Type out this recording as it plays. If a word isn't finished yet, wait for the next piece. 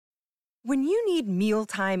When you need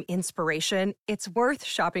mealtime inspiration, it's worth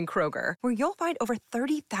shopping Kroger, where you'll find over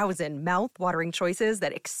 30,000 mouth-watering choices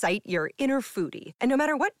that excite your inner foodie. And no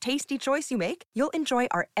matter what tasty choice you make, you'll enjoy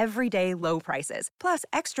our everyday low prices, plus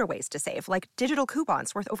extra ways to save, like digital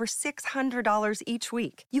coupons worth over $600 each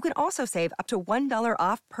week. You can also save up to $1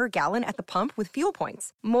 off per gallon at the pump with fuel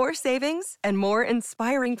points. More savings and more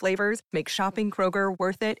inspiring flavors make shopping Kroger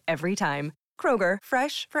worth it every time. Kroger,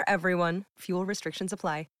 fresh for everyone. Fuel restrictions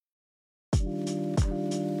apply.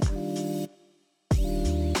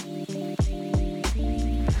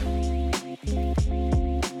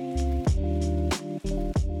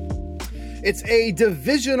 It's a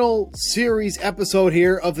divisional series episode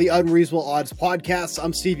here of the Unreasonable Odds podcast.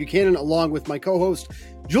 I'm Steve Buchanan, along with my co-host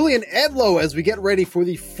Julian Edlow, as we get ready for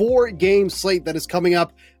the 4-game slate that is coming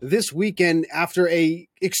up this weekend after a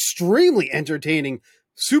extremely entertaining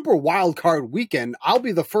Super Wildcard weekend. I'll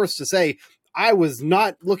be the first to say I was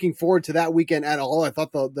not looking forward to that weekend at all. I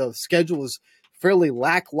thought the schedule was fairly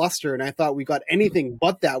lackluster, and I thought we got anything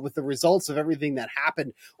but that with the results of everything that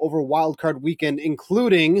happened over Wildcard weekend,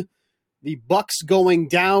 including the Bucks going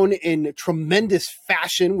down in tremendous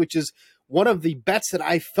fashion, which is one of the bets that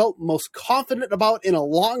I felt most confident about in a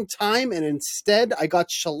long time. And instead, I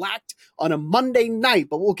got shellacked on a Monday night.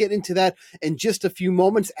 But we'll get into that in just a few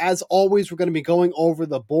moments. As always, we're going to be going over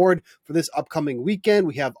the board for this upcoming weekend.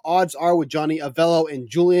 We have Odds Are with Johnny Avello and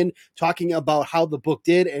Julian talking about how the book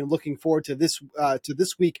did, and looking forward to this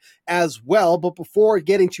week as well. But before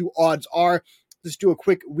getting to Odds Are, just do a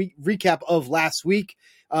quick recap of last week.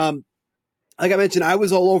 Like I mentioned, I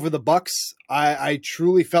was all over the Bucks. I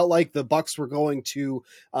truly felt like the Bucks were going to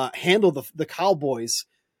handle the Cowboys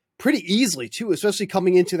pretty easily too, especially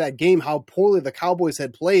coming into that game, how poorly the Cowboys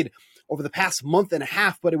had played over the past month and a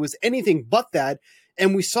half, but it was anything but that.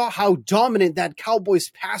 And we saw how dominant that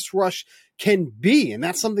Cowboys pass rush can be. And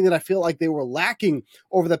that's something that I feel like they were lacking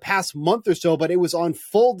over the past month or so, but it was on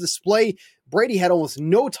full display. Brady had almost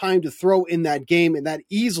no time to throw in that game, and that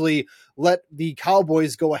easily let the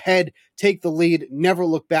Cowboys go ahead, take the lead, never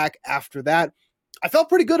look back after that. I felt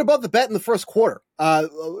pretty good about the bet in the first quarter. A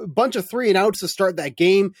bunch of 3-and-outs to start that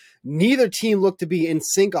game. Neither team looked to be in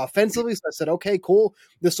sync offensively. So I said, okay, cool.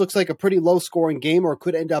 This looks like a pretty low-scoring game, or it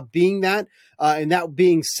could end up being that. And that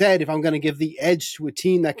being said, if I'm going to give the edge to a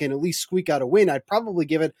team that can at least squeak out a win, I'd probably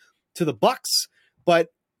give it to the Bucks. But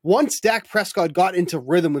once Dak Prescott got into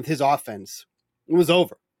rhythm with his offense, it was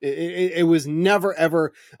over. It was never,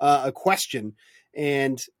 ever a question.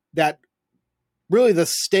 And that really the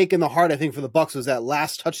stake in the heart, I think, for the Bucks was that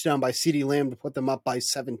last touchdown by CeeDee Lamb to put them up by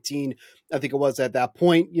 17. I think it was at that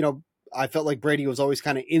point. You know, I felt like Brady was always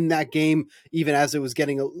kind of in that game, even as it was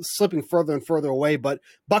slipping further and further away. But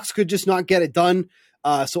Bucks could just not get it done.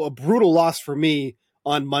 So a brutal loss for me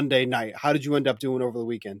on Monday night. How did you end up doing over the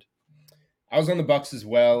weekend? I was on the Bucks as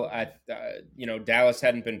well. Dallas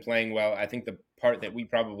hadn't been playing well. I think the part that we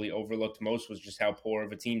probably overlooked most was just how poor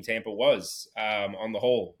of a team Tampa was on the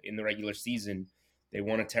whole in the regular season. They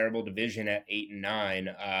won a terrible division at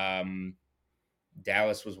 8-9.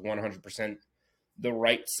 Dallas was 100% the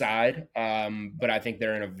right side, but I think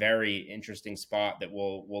they're in a very interesting spot that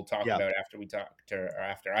we'll talk about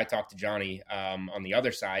after I talk to Johnny on the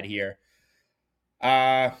other side here.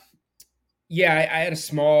 I had a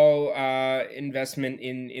small investment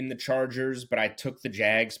in the Chargers, but I took the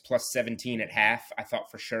Jags plus 17 at half. I thought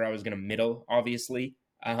for sure I was going to middle, obviously,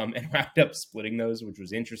 and wound up splitting those, which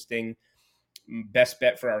was interesting. Best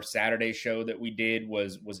bet for our Saturday show that we did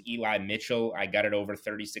was Eli Mitchell. I got it over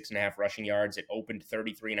 36.5 rushing yards. It opened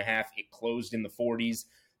 33.5. It closed in the 40s.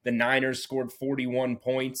 The Niners scored 41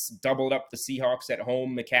 points, doubled up the Seahawks at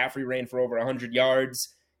home. McCaffrey ran for over 100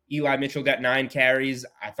 yards. Eli Mitchell got 9 carries.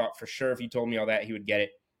 I thought for sure if you told me all that, he would get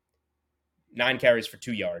it. 9 carries for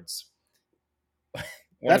 2 yards.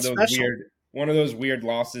 One of those weird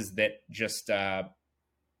losses that just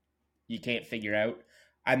you can't figure out.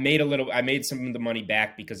 I made some of the money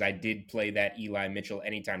back because I did play that Eli Mitchell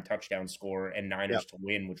anytime touchdown score and Niners to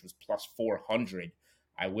win, which was plus 400.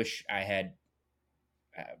 I wish I had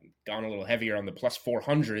gone a little heavier on the plus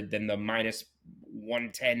 400 than the minus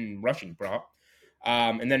 110 rushing prop.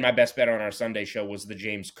 And then my best bet on our Sunday show was the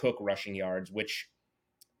James Cook rushing yards, which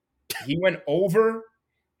he went over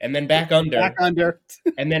and then back under,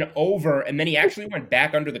 and then over, and then he actually went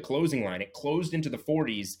back under the closing line. It closed into the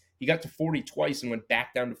 40s. He got to 40 twice and went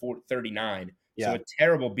back down to 39. Yeah. So a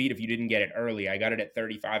terrible beat if you didn't get it early. I got it at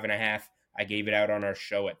 35.5. I gave it out on our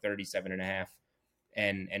show at 37.5,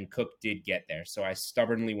 and Cook did get there. So I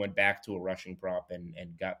stubbornly went back to a rushing prop and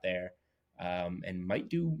got there, and might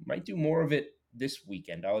do more of it this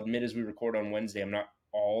weekend. I'll admit, as we record on Wednesday, I'm not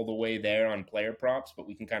all the way there on player props, but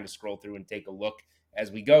we can kind of scroll through and take a look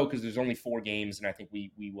as we go because there's only 4 games, and I think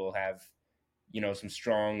we will have, some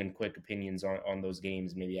strong and quick opinions on those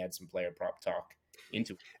games, maybe add some player prop talk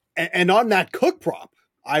into it. And on that Cook prop,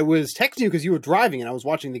 I was texting you because you were driving and I was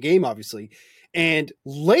watching the game, obviously. And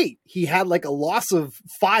late, he had like a loss of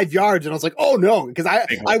 5 yards. And I was like, oh no, because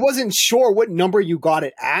I wasn't sure what number you got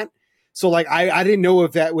it at. So like, I didn't know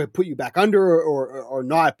if that would put you back under or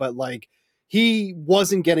not. But like, he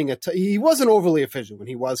wasn't getting he wasn't overly efficient when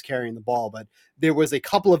he was carrying the ball. But there was a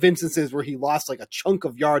couple of instances where he lost like a chunk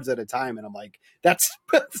of yards at a time. And I'm like, that's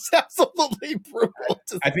absolutely brutal.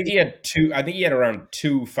 I think he had around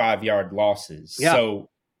 2 5-yard losses. Yeah. So,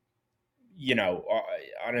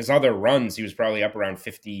 on his other runs, he was probably up around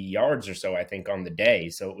 50 yards or so, I think, on the day.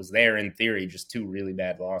 So it was there in theory, just 2 really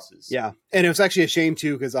bad losses. Yeah. And it was actually a shame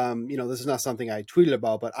too, because, this is not something I tweeted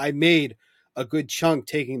about, but I made a good chunk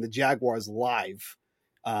taking the Jaguars live.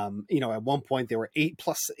 At one point they were 8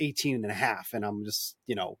 plus 18.5. And I'm just,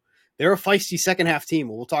 they're a feisty second half team.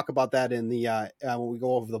 We'll talk about that in the, when we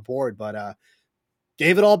go over the board, but,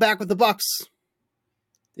 gave it all back with the Bucks.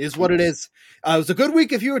 Is what it is. It was a good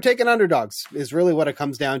week if you were taking underdogs, is really what it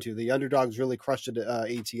comes down to. The underdogs really crushed it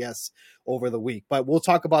ATS over the week. But we'll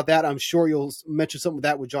talk about that. I'm sure you'll mention something with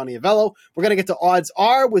that with Johnny Avello. We're going to get to Odds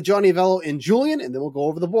Are with Johnny Avello and Julian, and then we'll go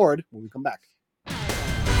over the board when we come back.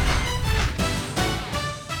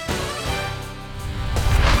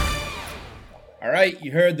 All right,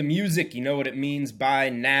 you heard the music. You know what it means by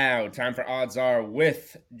now. Time for Odds Are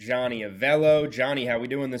with Johnny Avello. Johnny, how we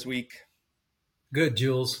doing this week? Good,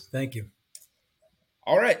 Jules. Thank you.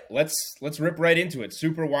 All right, let's rip right into it.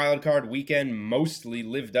 Super Wildcard Weekend mostly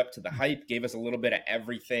lived up to the hype, gave us a little bit of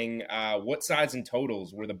everything. What sides and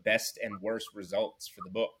totals were the best and worst results for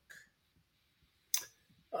the book?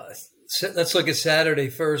 Let's look at Saturday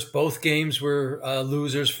first. Both games were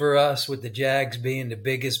losers for us, with the Jags being the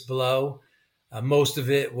biggest blow. Most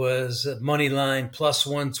of it was money line plus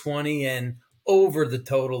 120 and over the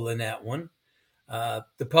total in that one.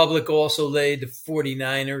 The public also laid the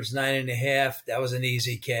 49ers 9.5. That was an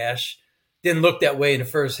easy cash. Didn't look that way in the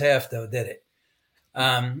first half, though, did it?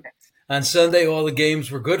 On Sunday, all the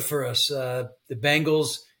games were good for us. The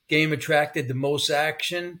Bengals game attracted the most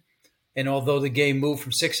action, and although the game moved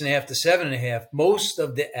from 6.5 to 7.5, most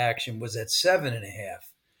of the action was at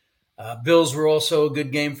 7.5. Bills were also a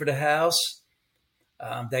good game for the house.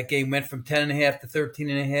 That game went from 10.5 to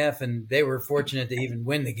 13.5, and they were fortunate to even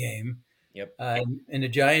win the game. Yep. In the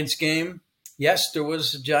Giants game, yes, there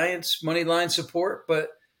was Giants money line support,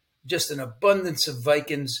 but just an abundance of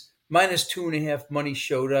Vikings minus 2.5 money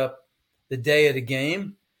showed up the day of the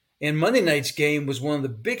game. And Monday night's game was one of the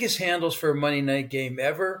biggest handles for a Monday night game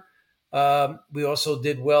ever. We also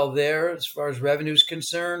did well there as far as revenue is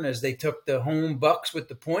concerned, as they took the home Bucks with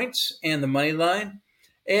the points and the money line.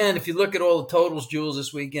 And if you look at all the totals, Jules,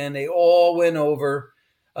 this weekend, they all went over.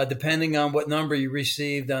 Depending on what number you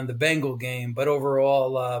received on the Bengal game. But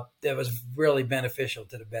overall, that was really beneficial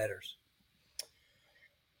to the bettors.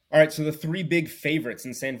 All right, so the 3 big favorites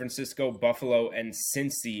in San Francisco, Buffalo, and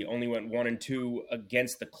Cincy only went 1 and 2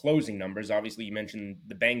 against the closing numbers. Obviously, you mentioned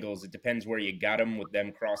the Bengals. It depends where you got them, with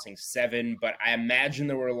them crossing 7. But I imagine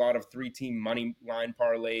there were a lot of 3-team money line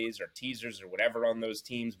parlays or teasers or whatever on those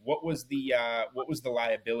teams. What was the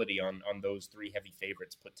liability on those 3 heavy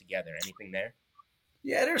favorites put together? Anything there?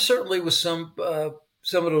 Yeah, there certainly was some of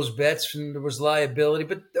those bets, and there was liability,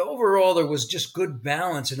 but overall there was just good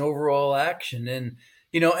balance and overall action. And,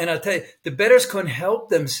 and I'll tell you, the bettors couldn't help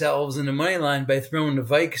themselves in the money line by throwing the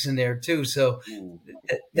Vikings in there too. So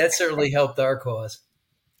that certainly helped our cause.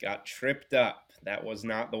 Got tripped up. That was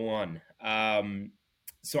not the one.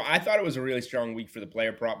 So I thought it was a really strong week for the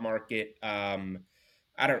player prop market.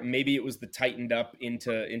 Maybe it was the tightened up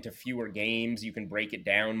into fewer games. You can break it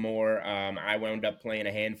down more. I wound up playing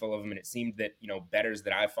a handful of them, and it seemed that, bettors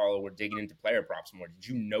that I follow were digging into player props more. Did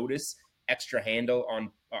you notice extra handle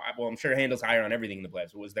on, I'm sure handle's higher on everything in the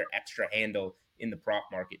playoffs, but was there extra handle in the prop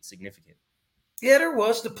market significant? Yeah, there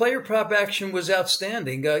was. The player prop action was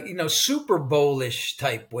outstanding. Super Bowl-ish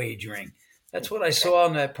type wagering. That's what I saw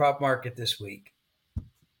in that prop market this week.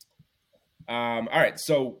 All right,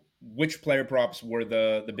 so which player props were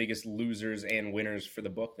the biggest losers and winners for the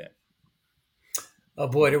book then? Oh,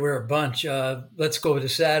 boy, there were a bunch. Let's go to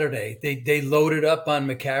Saturday. They loaded up on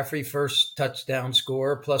McCaffrey, first touchdown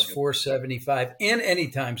score, plus 475, and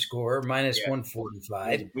anytime score, minus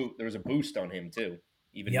 145. There was a boost on him, too,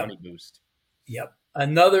 even money boost. Yep.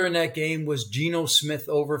 Another in that game was Geno Smith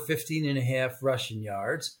over 15.5 rushing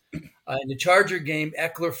yards. In the Charger game,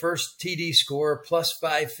 Eckler first TD score plus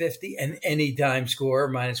 550 and anytime score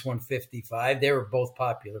minus 155. They were both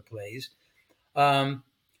popular plays. For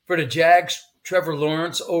the Jags, Trevor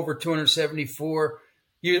Lawrence over 274.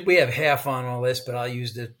 We have half on all this, but I'll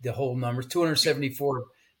use the whole numbers. 274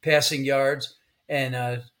 passing yards.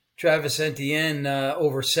 And Travis Etienne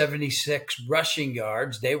over 76 rushing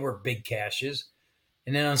yards. They were big cashes.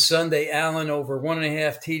 And then on Sunday, Allen over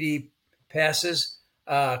 1.5 TD passes.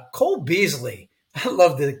 Cole Beasley. I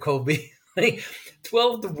love the Cole Beasley.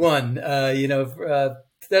 12-1,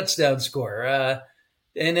 touchdown score.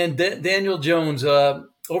 And then Daniel Jones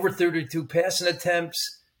over 32 passing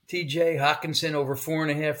attempts. TJ Hawkinson over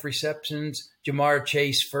 4.5 receptions. Jamar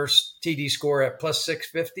Chase first TD score at plus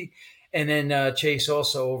 650. And then Chase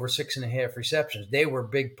also over 6.5 receptions. They were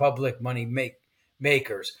big public money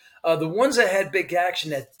makers. The ones that had big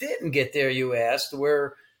action that didn't get there, you asked,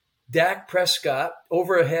 were Dak Prescott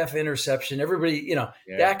over a half interception. Everybody,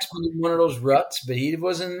 Dak's been in one of those ruts, but he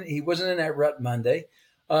wasn't in that rut Monday.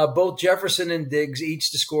 Both Jefferson and Diggs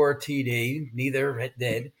each to score a TD. Neither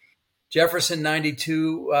did. Jefferson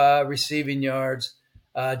 92 receiving yards.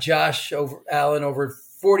 Josh Allen over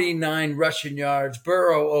 49 rushing yards.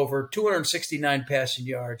 Burrow over 269 passing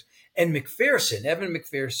yards. And Evan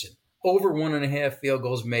McPherson, over 1.5 field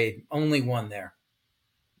goals made. Only one there.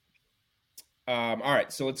 All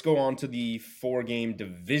right, so let's go on to the 4-game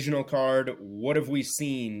divisional card. What have we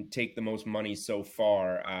seen take the most money so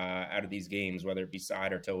far out of these games, whether it be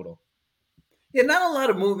side or total? Yeah, not a lot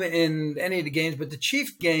of movement in any of the games, but the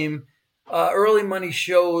Chiefs game, early money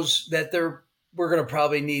shows that we're going to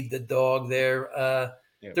probably need the dog there.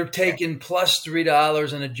 They're taking plus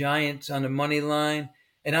 $3 on the Giants on the money line,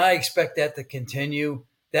 and I expect that to continue.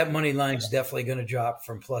 That money line is definitely going to drop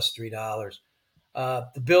from plus $3.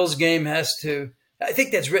 The Bills game I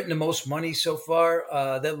think that's written the most money so far.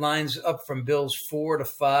 That line's up from Bills 4 to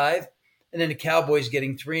 5, and then the Cowboys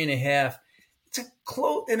getting 3.5. It's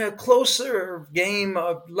in a closer game,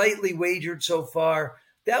 lightly wagered so far.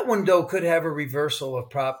 That one, though, could have a reversal of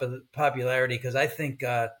popularity because I think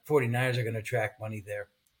 49ers are going to track money there.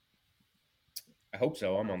 I hope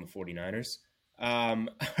so. I'm on the 49ers. All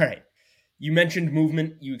right. You mentioned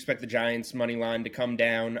movement. You expect the Giants' money line to come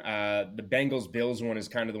down. The Bengals-Bills one is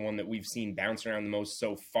kind of the one that we've seen bounce around the most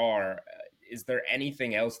so far. Is there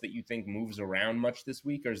anything else that you think moves around much this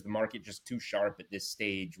week, or is the market just too sharp at this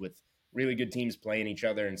stage with really good teams playing each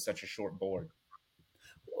other in such a short board?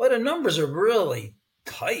 Well, the numbers are really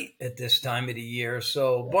tight at this time of the year.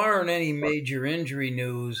 So barring any major injury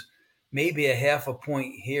news, maybe a half a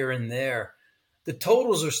point here and there. The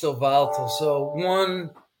totals are still volatile. So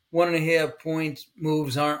 1.5 point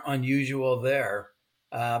moves aren't unusual there.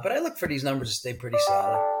 But I look for these numbers to stay pretty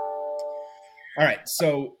solid. All right,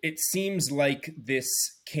 so it seems like this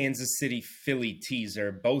Kansas City-Philly teaser,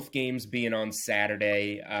 both games being on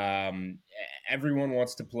Saturday, everyone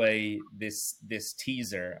wants to play this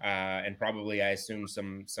teaser, and probably, I assume,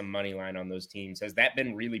 some money line on those teams. Has that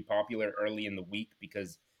been really popular early in the week?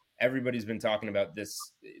 Because everybody's been talking about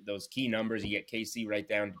those key numbers. You get KC right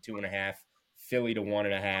down to 2.5, Philly to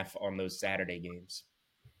 1.5 on those Saturday games.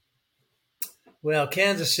 Well,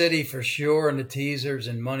 Kansas City for sure in the teasers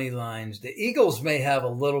and money lines. The Eagles may have a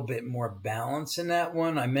little bit more balance in that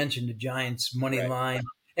one. I mentioned the Giants money line,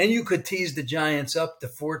 and you could tease the Giants up to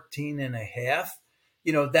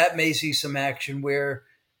 14.5. That may see some action where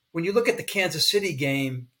when you look at the Kansas City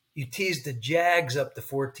game, you tease the Jags up to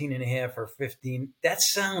 14.5 or 15. That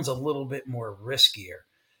sounds a little bit more riskier.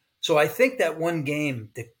 So I think that one game,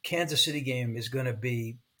 the Kansas City game, that's going to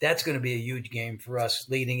be a huge game for us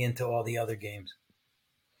leading into all the other games.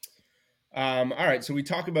 All right. So we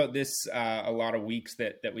talk about this a lot of weeks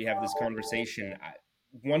that we have this conversation.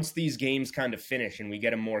 Once these games kind of finish and we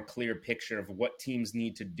get a more clear picture of what teams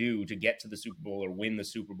need to do to get to the Super Bowl or win the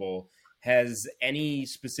Super Bowl, has any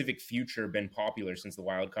specific future been popular since the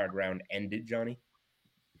wild card round ended, Johnny?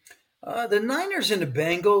 The Niners and the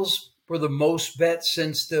Bengals were the most bet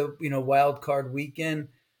since the wild card weekend.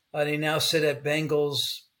 They now sit at Bengals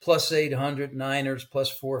plus 800, Niners plus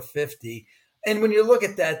 450. And when you look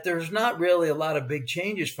at that, there's not really a lot of big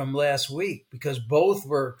changes from last week because both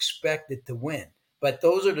were expected to win. But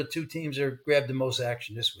those are the two teams that grabbed the most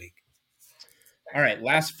action this week. All right,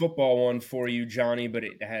 last football one for you, Johnny, but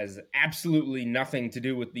it has absolutely nothing to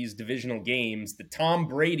do with these divisional games. The Tom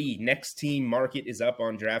Brady next team market is up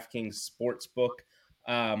on DraftKings Sportsbook,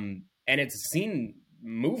 and it's seen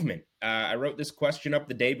movement. I wrote this question up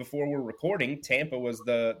the day before we're recording. Tampa was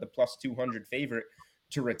the plus 200 favorite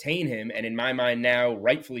to retain him. And in my mind now,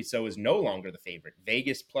 rightfully so, is no longer the favorite.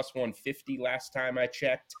 Vegas plus 150 last time I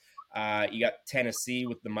checked. You got Tennessee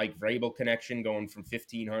with the Mike Vrabel connection going from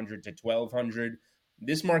 1,500 to 1,200.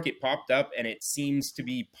 This market popped up and it seems to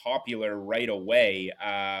be popular right away.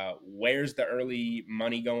 Where's the early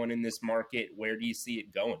money going in this market? Where do you see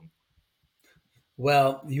it going?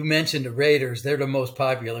 Well, you mentioned the Raiders. They're the most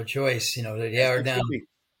popular choice. They are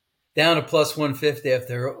down to plus 150 after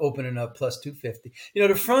they're opening up plus 250.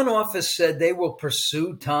 The front office said they will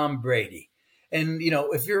pursue Tom Brady. And,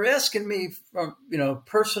 if you're asking me from,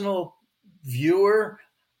 personal viewer,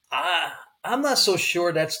 I'm not so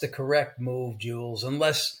sure that's the correct move, Jules,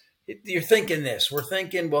 unless you're thinking this. We're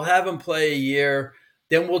thinking we'll have him play a year,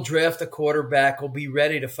 then we'll draft a quarterback. We'll be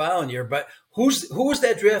ready the following year. But who is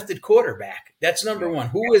that drafted quarterback? That's number one.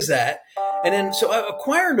 Who is that? And then so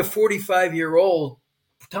acquiring a 45-year-old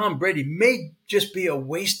Tom Brady may just be a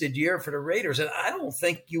wasted year for the Raiders. And I don't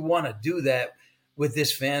think you want to do that with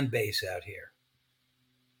this fan base out here.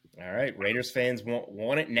 All right. Raiders fans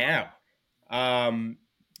want it now. All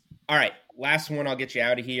right. Last one. I'll get you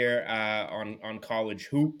out of here on college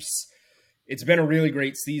hoops. It's been a really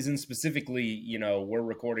great season. Specifically, we're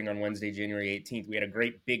recording on Wednesday, January 18th. We had a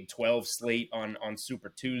great Big 12 slate on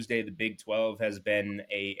Super Tuesday. The Big 12 has been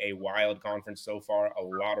a wild conference so far. A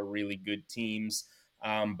lot of really good teams.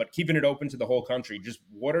 But keeping it open to the whole country, just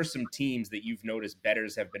what are some teams that you've noticed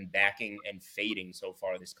bettors have been backing and fading so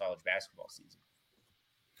far this college basketball season?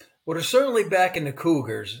 Well, they're certainly backing the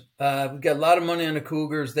Cougars. We've got a lot of money on the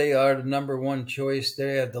Cougars. They are the number one choice.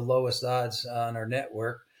 They have the lowest odds on our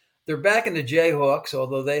network. They're backing the Jayhawks,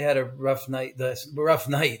 although they had a rough night,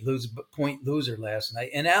 point loser last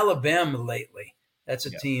night. And Alabama lately. That's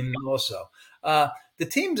a team also. The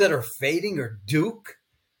teams that are fading are Duke,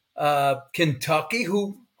 Kentucky,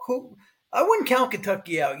 who I wouldn't count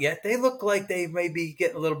Kentucky out yet. They look like they may be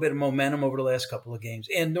getting a little bit of momentum over the last couple of games.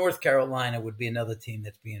 And North Carolina would be another team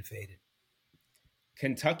that's being faded.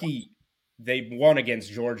 Kentucky, they won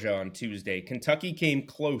against Georgia on Tuesday. Kentucky came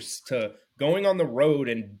close to going on the road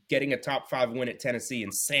and getting a top 5 win at Tennessee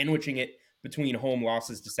and sandwiching it between home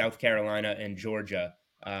losses to South Carolina and Georgia.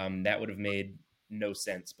 That would have made no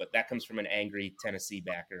sense, but that comes from an angry Tennessee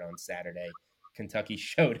backer on Saturday. Kentucky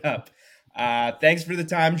showed up. Thanks for the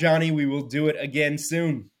time, Johnny. We will do it again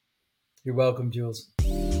soon. You're welcome, Jules.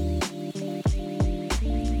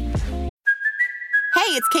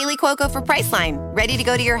 Hey, it's Kaylee Cuoco for Priceline. Ready to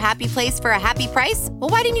go to your happy place for a happy price? Well,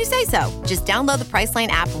 why didn't you say so? Just download the Priceline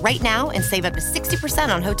app right now and save up to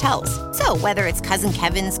 60% on hotels. So whether it's Cousin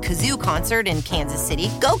Kevin's Kazoo Concert in Kansas City,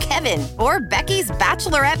 go Kevin, or Becky's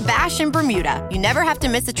Bachelorette Bash in Bermuda, you never have to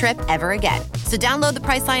miss a trip ever again. So download the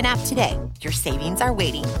Priceline app today. Your savings are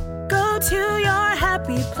waiting. Go to your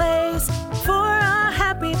happy place for a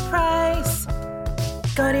happy price.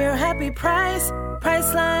 Go to your happy price,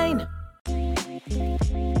 Priceline.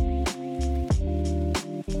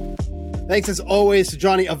 Thanks as always to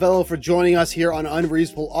Johnny Avello for joining us here on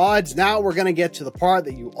Unreasonable Odds. Now we're going to get to the part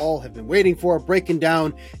that you all have been waiting for, breaking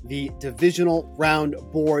down the divisional round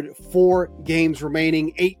board. 4 games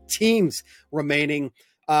remaining, 8 teams remaining.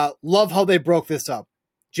 Love how they broke this up.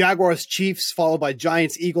 Jaguars, Chiefs, followed by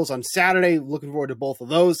Giants, Eagles on Saturday. Looking forward to both of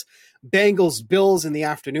those. Bengals, Bills in the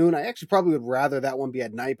afternoon. I actually probably would rather that one be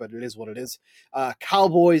at night, but it is what it is.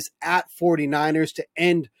 Cowboys at 49ers to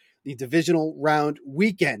end the divisional round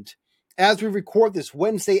weekend. As we record this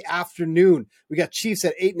Wednesday afternoon, we got Chiefs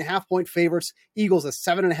at 8.5-point favorites, Eagles at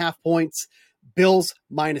 7.5 points, Bills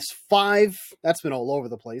 -5. That's been all over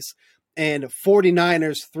the place. And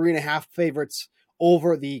 49ers 3.5 favorites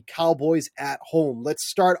over the Cowboys at home. Let's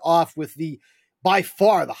start off with by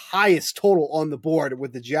far the highest total on the board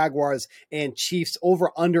with the Jaguars and Chiefs.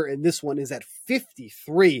 Over under in this one is at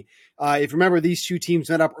 53. If you remember, these two teams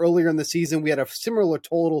met up earlier in the season. We had a similar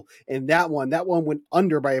total in that one. That one went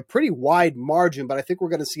under by a pretty wide margin, but I think we're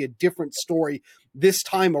going to see a different story this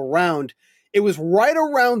time around. It was right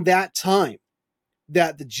around that time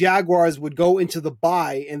that the Jaguars would go into the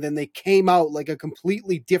bye, and then they came out like a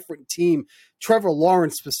completely different team. Trevor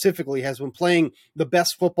Lawrence specifically has been playing the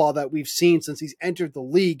best football that we've seen since he's entered the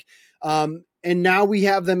league. And now we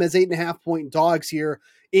have them as 8.5-point dogs here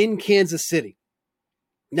in Kansas City.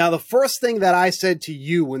 Now, the first thing that I said to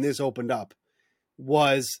you when this opened up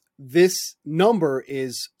was this number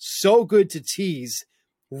is so good to tease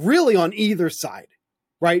really on either side,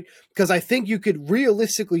 right? Because I think you could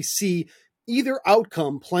realistically see either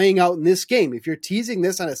outcome playing out in this game. If you're teasing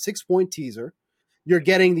this on a 6-point teaser, you're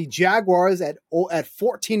getting the Jaguars at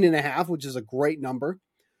 14.5, which is a great number,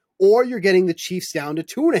 or you're getting the Chiefs down to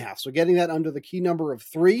 2.5. So getting that under the key number of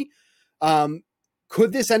 3.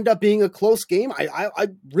 Could this end up being a close game? I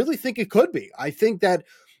really think it could be. I think that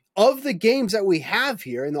of the games that we have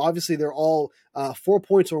here, and obviously they're all 4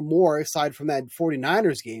 points or more aside from that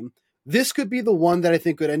 49ers game, this could be the one that I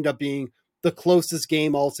think could end up being the closest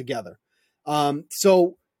game altogether.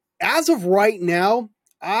 So as of right now,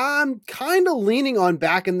 I'm kind of leaning on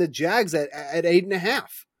backing the Jags at 8.5.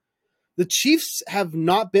 The Chiefs have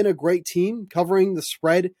not been a great team covering the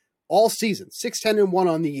spread all season, 6-10-1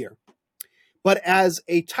 on the year. But as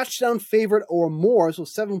a touchdown favorite or more, so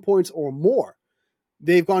 7 points or more,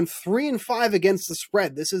 they've gone 3-5 against the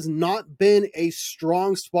spread. This has not been a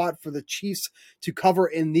strong spot for the Chiefs to cover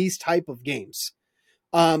in these type of games.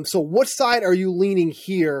 So what side are you leaning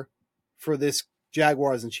here for this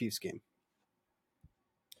Jaguars and Chiefs game?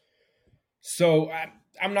 So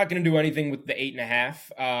I'm not going to do anything with the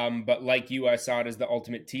 8.5. But like you, I saw it as the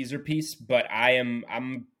ultimate teaser piece. But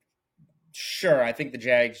I'm sure I think the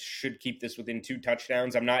Jags should keep this within 2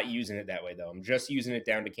 touchdowns. I'm not using it that way though. I'm just using it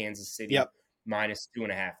down to Kansas City. Yep. Minus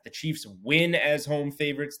 2.5. The Chiefs win as home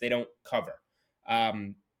favorites. They don't cover.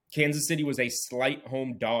 Kansas City was a slight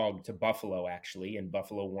home dog to Buffalo, actually, and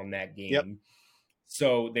Buffalo won that game. Yep.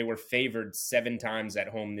 So they were favored 7 times at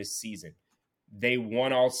home this season. They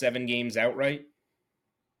won all 7 games outright.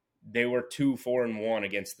 They were 2-4-1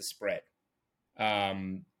 against the spread.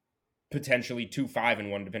 Potentially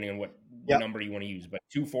 2-5-1, depending on what number you want to use. But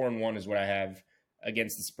 2-4-1 is what I have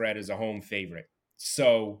against the spread as a home favorite.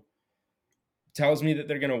 So tells me that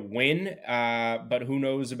they're going to win, but who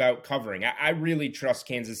knows about covering. I really trust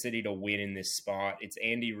Kansas City to win in this spot. It's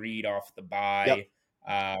Andy Reid off the bye.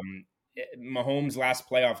 Yep. Mahomes' last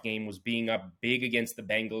playoff game was being up big against the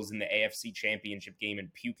Bengals in the AFC Championship game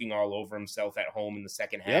and puking all over himself at home in the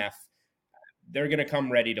second half. They're going to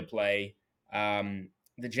come ready to play.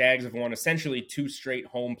 The Jags have won essentially 2 straight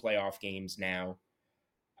home playoff games now.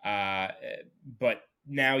 But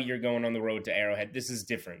now you're going on the road to Arrowhead. This is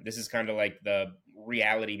different. This is kind of like the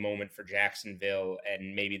reality moment for Jacksonville,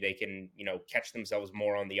 and maybe they can, catch themselves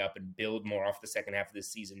more on the up and build more off the second half of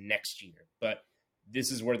this season next year. But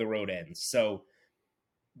this is where the road ends. So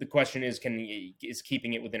the question is, is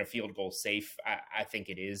keeping it within a field goal safe? I think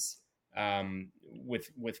it is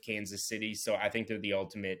with Kansas City. So I think they're the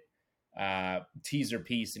ultimate teaser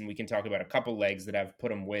piece, and we can talk about a couple legs that I've put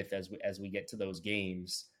them with as we get to those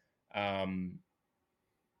games.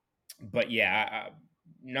 But yeah,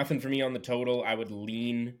 nothing for me on the total. I would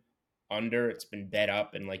lean under. It's been bet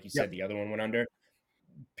up, and like you said, the other one went under.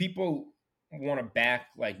 People want to back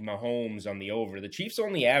like Mahomes on the over. The Chiefs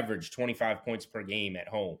only average 25 points per game at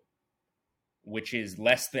home, which is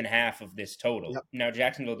less than half of this total. Yep. Now,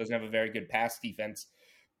 Jacksonville doesn't have a very good pass defense.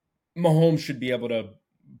 Mahomes should be able to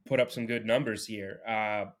put up some good numbers here.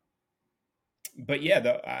 But yeah,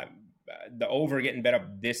 the over getting bet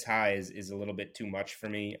up this high is a little bit too much for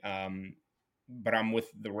me. But I'm with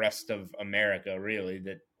the rest of America, really,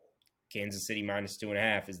 that Kansas City minus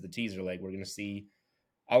 2.5 is the teaser leg. We're going to see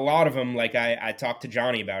a lot of them. Like I talked to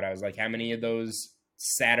Johnny about, I was like, how many of those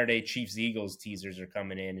Saturday Chiefs-Eagles teasers are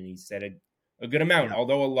coming in? And he said a good amount,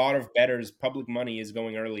 although a lot of bettors, public money is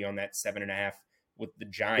going early on that 7.5 with the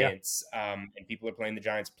Giants, and people are playing the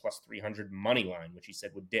Giants plus 300 money line, which he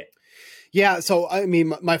said would dip. Yeah, so I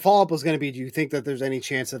mean, my follow-up was going to be: do you think that there's any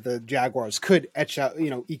chance that the Jaguars could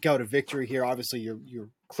eke out a victory here? Obviously, you're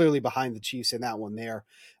clearly behind the Chiefs in that one there.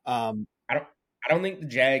 I don't think the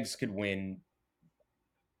Jags could win.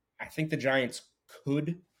 I think the Giants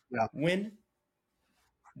could win.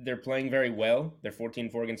 They're playing very well. They're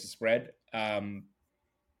 14-4 against the spread. Daboll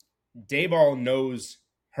knows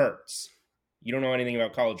Hurts. You don't know anything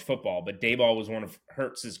about college football, but Daboll was one of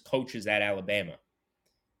Hurts' coaches at Alabama.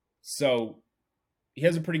 So he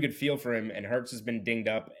has a pretty good feel for him, and Hurts has been dinged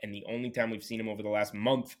up, and the only time we've seen him over the last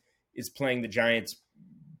month is playing the Giants'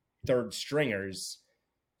 third stringers.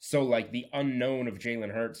 So, like, the unknown of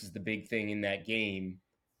Jalen Hurts is the big thing in that game.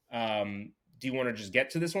 Do you want to just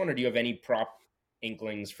get to this one, or do you have any prop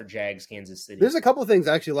inklings for Jags Kansas City? There's a couple of things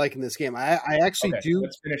I actually like in this game. I actually do.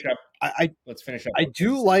 Let's finish up. Let's finish up. I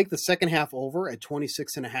do like the second half over at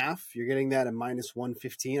 26.5. You're getting that at minus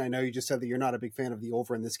 115. I know you just said that you're not a big fan of the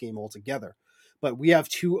over in this game altogether, but we have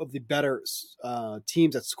two of the better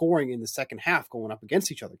teams at scoring in the second half going up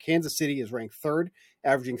against each other. Kansas City is ranked third,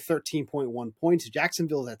 averaging 13.1 points.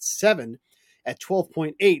 Jacksonville is at 7 at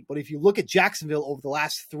 12.8. But if you look at Jacksonville over the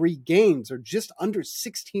last 3 games, they're just under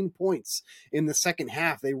 16 points in the second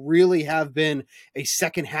half. They really have been a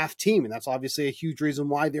second half team. And that's obviously a huge reason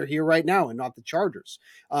why they're here right now and not the Chargers.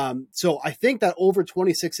 So I think that over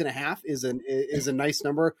 26.5 is a nice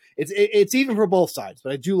number. It's even for both sides,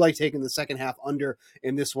 but I do like taking the second half under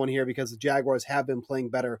in this one here because the Jaguars have been playing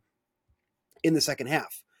better in the second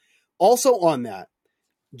half. Also on that,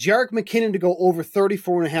 Jerick McKinnon to go over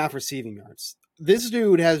 34.5 receiving yards. This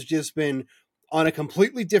dude has just been on a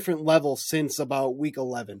completely different level since about week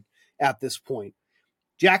 11 at this point.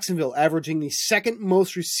 Jacksonville averaging the second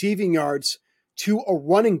most receiving yards to a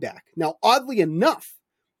running back. Now, oddly enough,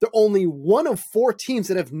 they're only one of 4 teams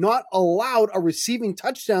that have not allowed a receiving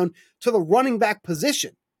touchdown to the running back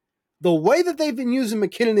position. The way that they've been using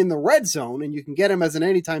McKinnon in the red zone, and you can get him as an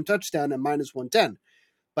anytime touchdown at -110,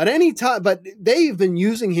 but they've been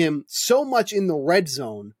using him so much in the red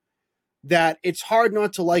zone that it's hard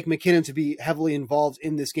not to like McKinnon to be heavily involved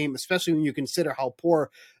in this game, especially when you consider how poor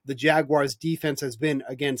the Jaguars defense has been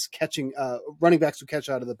against catching running backs who catch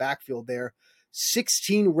out of the backfield there.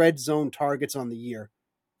 16 red zone targets on the year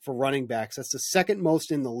for running backs. That's the second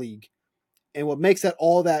most in the league. And what makes that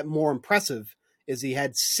all that more impressive is he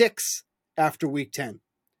had 6 after week 10.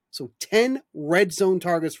 So 10 red zone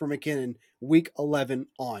targets for McKinnon week 11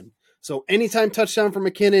 on. So anytime touchdown for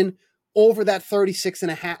McKinnon over that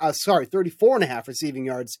 34.5 receiving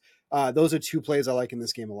yards. Those are 2 plays I like in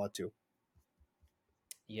this game a lot too.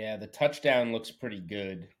 Yeah, the touchdown looks pretty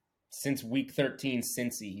good. Since week 13,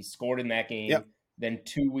 Cincy, he scored in that game. Yep. Then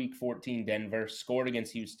 2 week 14, Denver, scored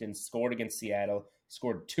against Houston, scored against Seattle,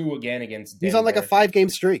 scored 2 again against Denver. He's on like a 5-game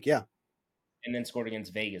streak, yeah. And then scored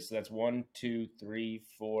against Vegas. So that's 1, 2, 3,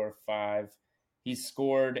 4, 5. He's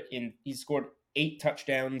scored 8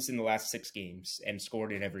 touchdowns in the last 6 games and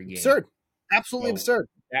scored in every game. Absurd. Absolutely absurd.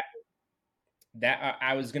 That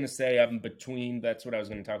I was going to say that's what I was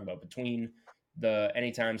going to talk about, between the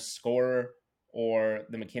anytime scorer or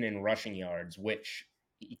the McKinnon rushing yards, which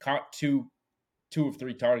he caught two of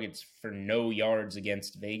 3 targets for no yards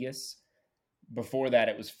against Vegas. Before that,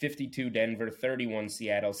 it was 52 Denver, 31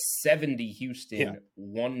 Seattle, 70 Houston,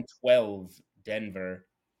 112 Denver.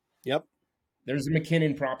 Yep. There's a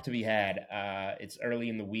McKinnon prop to be had. It's early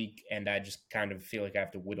in the week, and I just kind of feel like I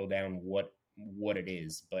have to whittle down what it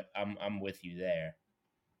is, but I'm with you there.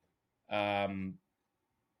 I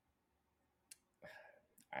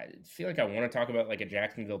feel like I want to talk about like a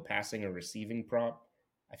Jacksonville passing or receiving prop.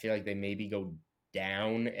 I feel like they maybe go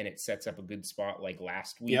down, and it sets up a good spot like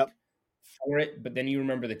last week for it. But then you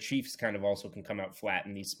remember the Chiefs kind of also can come out flat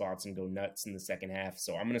in these spots and go nuts in the second half.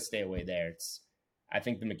 So I'm going to stay away there. I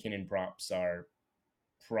think the McKinnon props are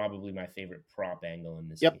probably my favorite prop angle in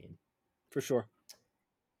this game. For sure.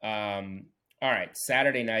 All right,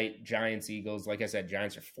 Saturday night, Giants-Eagles. Like I said,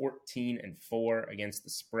 Giants are 14-4 against the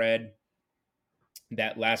spread.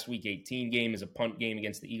 That last week 18 game is a punt game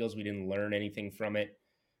against the Eagles. We didn't learn anything from it.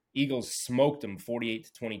 Eagles smoked them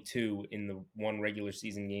 48-22 in the one regular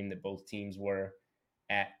season game that both teams were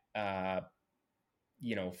at,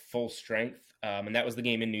 full strength. And that was the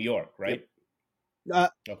game in New York, right?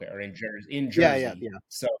 Yep. Okay, or in Jersey. Yeah.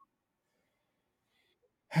 So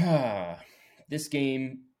this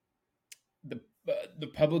game, the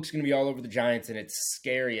public's going to be all over the Giants, and it's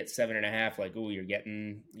scary at 7.5. Like, ooh, you're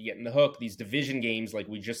getting the hook. These division games, like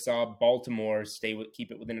we just saw Baltimore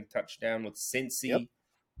keep it within a touchdown with Cincy. Yep.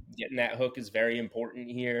 Getting that hook is very important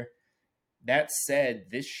here. That said,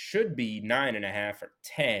 this should be 9.5 or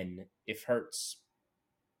 10 if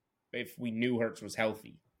we knew Hurts was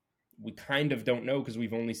healthy. We kind of don't know because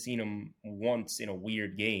we've only seen him once in a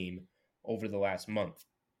weird game over the last month.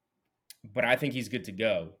 But I think he's good to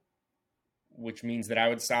go, which means that I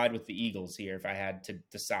would side with the Eagles here if I had to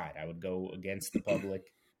decide. I would go against the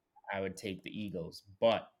public. I would take the Eagles.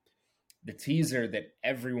 But the teaser that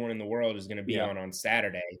everyone in the world is going to be on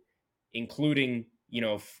Saturday, including,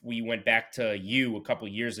 if we went back to you a couple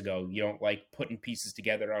years ago, you don't like putting pieces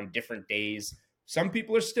together on different days. Some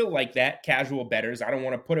people are still like that, casual bettors. I don't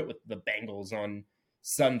want to put it with the Bengals on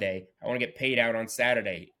Sunday. I want to get paid out on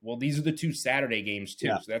Saturday. Well, these are the 2 Saturday games too,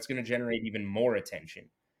 so that's going to generate even more attention.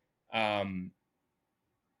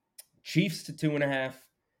 Chiefs to 2.5,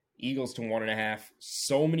 Eagles to 1.5.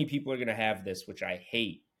 So many people are going to have this, which I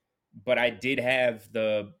hate. But I did have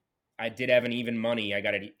an even money. I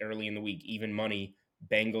got it early in the week. Even money,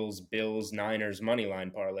 Bengals, Bills, Niners money line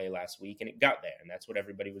parlay last week, and it got there, and that's what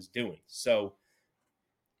everybody was doing. So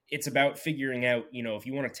it's about figuring out, if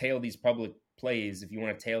you want to tail these public plays, if you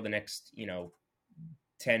want to tail the next,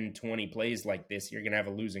 10, 20 plays like this, you're going to have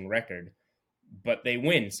a losing record. But they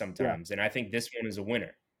win sometimes, and I think this one is a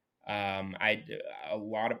winner. A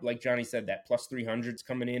lot of, like Johnny said, that plus 300's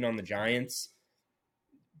coming in on the Giants.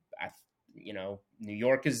 New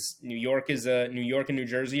York and New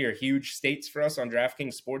Jersey are huge states for us on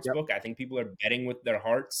DraftKings Sportsbook. I think people are betting with their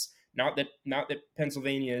hearts. Not that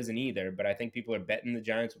Pennsylvania isn't either, but I think people are betting the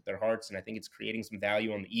Giants with their hearts, and I think it's creating some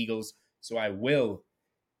value on the Eagles. So I will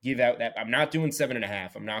give out that. I'm not doing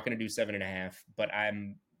 7.5. I'm not going to do 7.5, but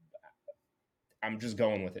I'm just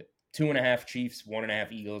going with it. 2.5 Chiefs,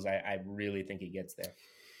 1.5 Eagles. I really think he gets there.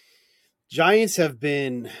 Giants have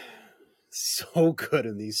been so good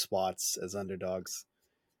in these spots as underdogs.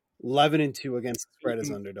 11-2 against the spread as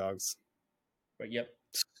underdogs. But yep.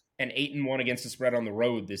 And 8-1 against the spread on the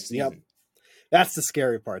road this season. Yep. That's the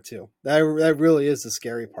scary part too. That really is the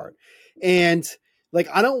scary part. And like,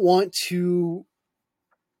 I don't want to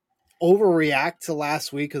overreact to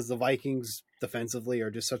last week because the Vikings defensively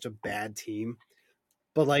are just such a bad team.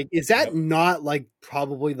 But like, is that not like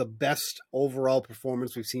probably the best overall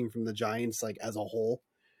performance we've seen from the Giants, like as a whole?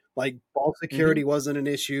 Like, ball security wasn't an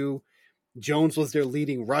issue. Jones was their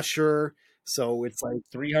leading rusher. So it's like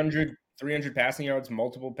 300 passing yards,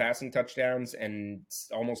 multiple passing touchdowns, and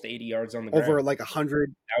almost 80 yards on the ground. Over like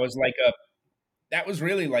 100. That was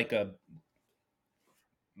really like a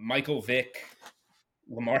Michael Vick,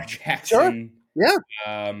 Lamar Jackson. Sure.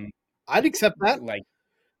 Yeah. I'd accept that. Like,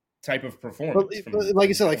 type of performance. But like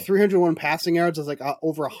you said, like 301 passing yards is like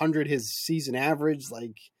over 100 his season average.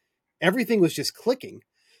 Like, everything was just clicking.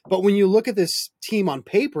 But when you look at this team on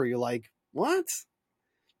paper, you're like, what?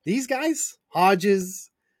 These guys? Hodges,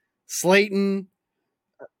 Slayton.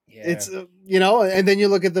 Yeah. It's, and then you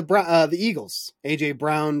look at the Eagles. A.J.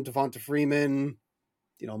 Brown, Devonta Freeman,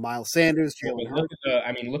 Miles Sanders.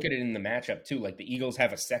 Look at it in the matchup too. Like, the Eagles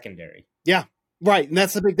have a secondary. Yeah. Right, and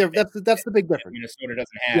that's the big difference. That's the big difference. Minnesota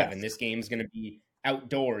doesn't have, yes. And this game's going to be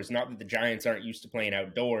outdoors. Not that the Giants aren't used to playing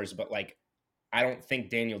outdoors, but like, I don't think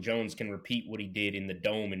Daniel Jones can repeat what he did in the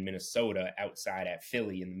Dome in Minnesota outside at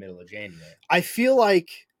Philly in the middle of January. I feel like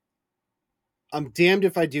I'm damned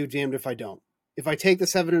if I do, damned if I don't. If I take the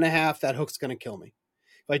 7.5, that hook's going to kill me.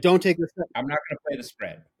 If I don't take the, I'm not going to play the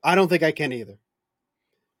spread. I don't think I can either.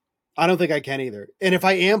 And if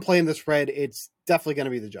I am playing the spread, it's definitely going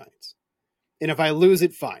to be the Giants. And if I lose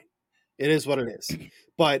it, fine. It is what it is.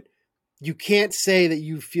 But you can't say that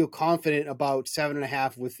you feel confident about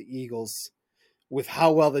 7.5 with the Eagles with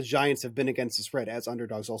how well the Giants have been against the spread as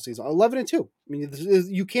underdogs all season. 11-2. I mean,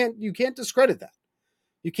 you can't discredit that.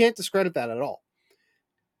 You can't discredit that at all.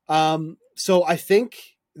 So I think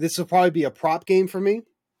this will probably be a prop game for me.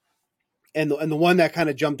 And the one that kind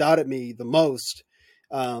of jumped out at me the most,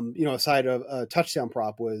 aside of a touchdown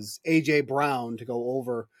prop, was A.J. Brown to go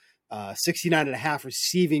over 69.5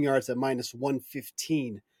 receiving yards at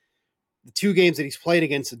 -115. The two games that he's played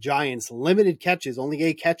against the Giants, limited catches, only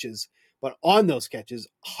 8 catches, but on those catches,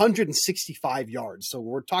 165 yards. So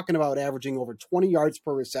we're talking about averaging over 20 yards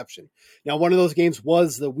per reception. Now, one of those games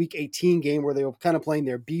was the Week 18 game where they were kind of playing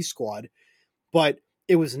their B squad, but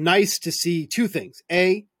it was nice to see two things.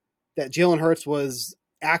 A, that Jalen Hurts was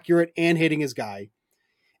accurate and hitting his guy,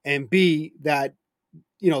 and B, that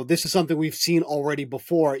this is something we've seen already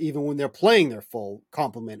before, even when they're playing their full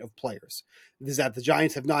complement of players, is that the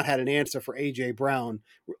Giants have not had an answer for A.J. Brown.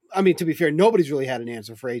 I mean, to be fair, nobody's really had an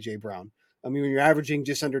answer for A.J. Brown. I mean, when you're averaging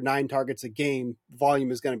just under 9 targets a game,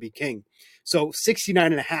 volume is going to be king. So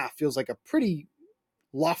 69.5 feels like a pretty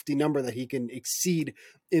lofty number that he can exceed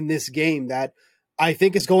in this game that I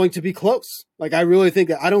think is going to be close. Like, I really think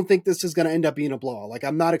that I don't think this is going to end up being a blowout. Like,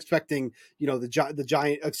 I'm not expecting,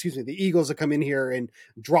 the Eagles to come in here and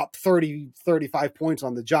drop 30, 35 points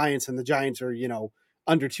on the Giants, and the Giants are,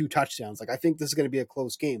 under 2 touchdowns. Like, I think this is going to be a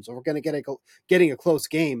close game. So if we're going to getting a close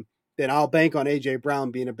game, then I'll bank on A.J.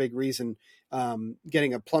 Brown being a big reason,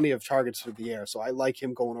 getting plenty of targets through the air. So I like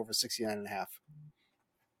him going over 69.5.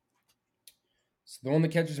 So the one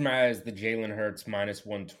that catches my eye is the Jalen Hurts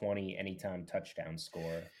 -120 anytime touchdown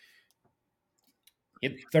score. He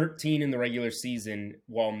had 13 in the regular season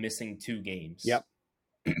while missing 2 games. Yep.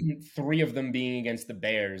 3 of them being against the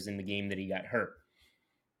Bears in the game that he got hurt.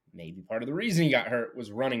 Maybe part of the reason he got hurt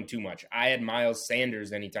was running too much. I had Miles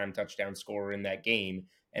Sanders anytime touchdown scorer in that game,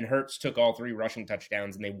 and Hurts took all 3 rushing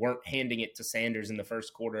touchdowns, and they weren't handing it to Sanders in the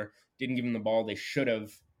first quarter. Didn't give him the ball. They should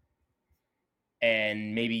have.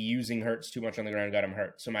 And maybe using Hurts too much on the ground got him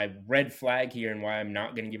hurt. So my red flag here and why I'm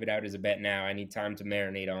not going to give it out as a bet now, I need time to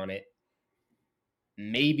marinate on it.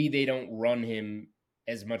 Maybe they don't run him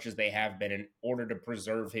as much as they have been in order to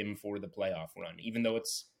preserve him for the playoff run, even though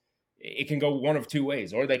it can go one of 2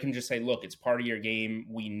 ways. Or they can just say, look, it's part of your game.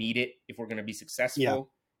 We need it if we're going to be successful. Yeah.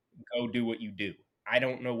 Go do what you do. I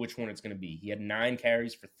don't know which one it's going to be. He had 9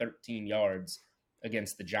 carries for 13 yards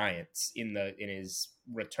against the Giants in his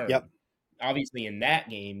return. Yep. Obviously, in that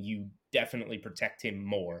game, you definitely protect him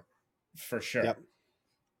more, for sure. Yep.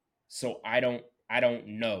 So I don't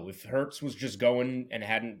know. If Hurts was just going and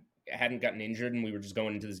hadn't gotten injured and we were just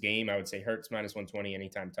going into this game, I would say Hurts -120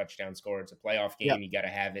 anytime touchdown score. It's a playoff game. Yep. You got to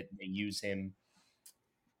have it. They use him.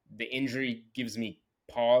 the injury gives me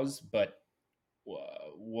pause, but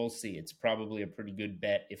we'll see. It's probably a pretty good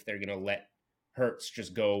bet if they're going to let Hurts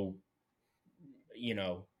just go,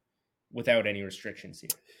 without any restrictions here.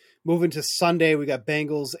 Moving to Sunday, we got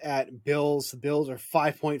Bengals at Bills. The Bills are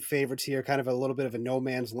 5-point favorites here, kind of a little bit of a no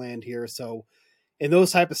man's land here. So in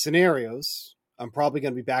those type of scenarios, I'm probably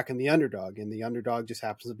going to be back in the underdog, and the underdog just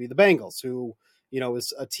happens to be the Bengals, who,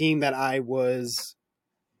 is a team that I was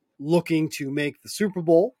looking to make the Super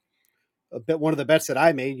Bowl. One of the bets that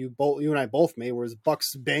I made, you and I both made, was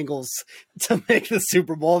Bucks Bengals to make the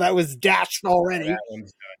Super Bowl. That was dashed already. That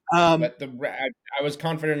one's done. But I was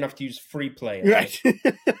confident enough to use free play. Right.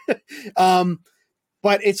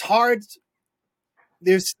 But it's hard.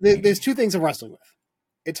 There's two things I'm wrestling with.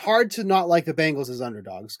 It's hard to not like the Bengals as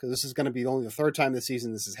underdogs, because this is going to be only the third time this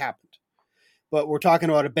season this has happened. But we're talking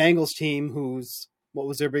about a Bengals team what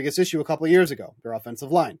was their biggest issue a couple of years ago? Their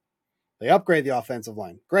offensive line. They upgrade the offensive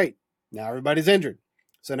line. Great. Now everybody's injured.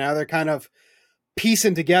 So now they're kind of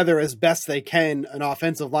piecing together as best they can an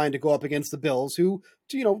offensive line to go up against the Bills, who,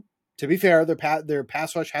 to be fair, their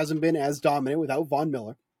pass rush hasn't been as dominant without Von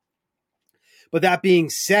Miller. But that being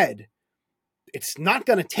said, it's not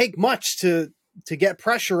going to take much to get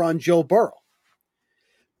pressure on Joe Burrow.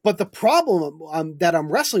 But the problem that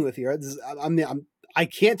I'm wrestling with here is I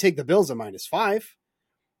can't take the Bills at -5.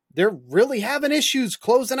 They're really having issues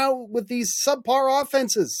closing out with these subpar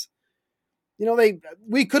offenses.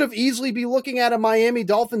 We could have easily be looking at a Miami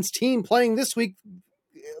Dolphins team playing this week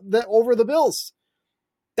over the Bills.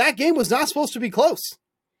 That game was not supposed to be close.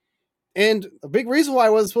 And a big reason why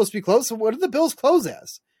it wasn't supposed to be close, what did the Bills close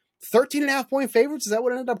as? 13.5-point favorites? Is that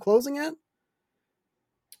what it ended up closing at?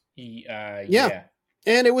 Yeah.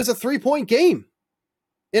 And it was a 3-point game.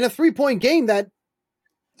 In a 3-point game that,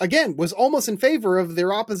 again, was almost in favor of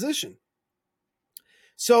their opposition.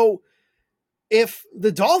 So if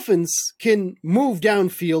the Dolphins can move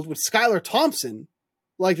downfield with Skylar Thompson,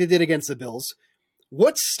 like they did against the Bills,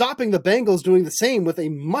 what's stopping the Bengals doing the same with a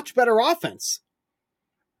much better offense?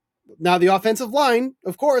 Now, the offensive line,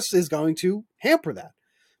 of course, is going to hamper that.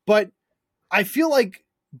 But I feel like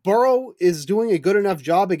Burrow is doing a good enough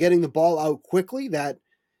job of getting the ball out quickly that,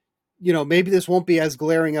 maybe this won't be as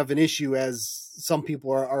glaring of an issue as some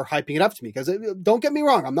people are hyping it up to me. Because don't get me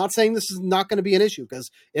wrong, I'm not saying this is not going to be an issue, because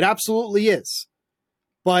it absolutely is.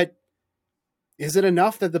 But is it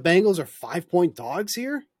enough that the Bengals are 5-point dogs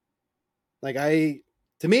here? To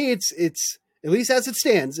me, it's at least as it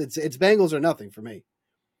stands, it's Bengals or nothing for me.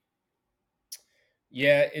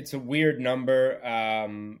 Yeah, it's a weird number.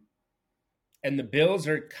 And the Bills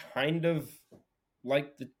are kind of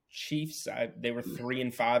like the Chiefs. They were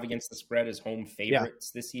 3-5 against the spread as home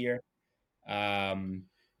favorites this year. You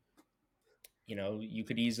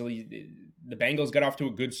could easily, the Bengals got off to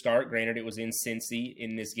a good start. Granted, it was in Cincy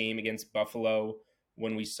in this game against Buffalo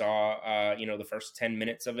when we saw, the first 10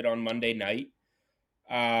 minutes of it on Monday night.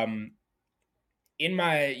 In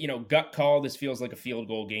my, gut call, this feels like a field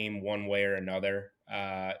goal game one way or another.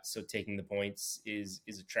 So taking the points is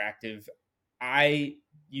attractive. I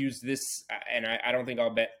use this, and I don't think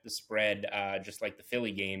I'll bet the spread, just like the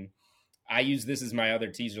Philly game. I use this as my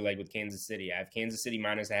other teaser leg with Kansas City. I have Kansas City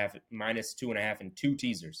 -2.5 and 2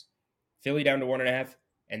 teasers. Philly down to 1.5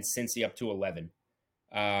 and Cincy up to 11.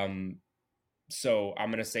 So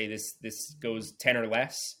I'm going to say this goes 10 or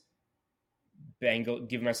less.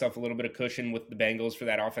 Give myself a little bit of cushion with the Bengals for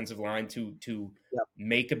that offensive line to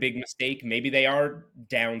make a big mistake. Maybe they are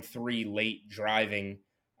down 3 late driving,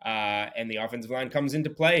 and the offensive line comes into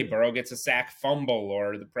play. Burrow gets a sack, fumble,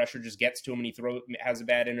 or the pressure just gets to him and he has a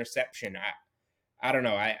bad interception. I don't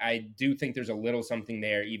know. I do think there's a little something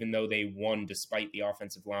there, even though they won despite the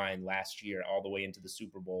offensive line last year all the way into the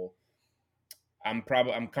Super Bowl. I'm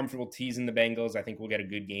comfortable teasing the Bengals. I think we'll get a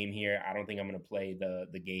good game here. I don't think I'm going to play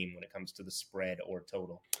the game when it comes to the spread or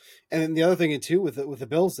total. And then the other thing too with the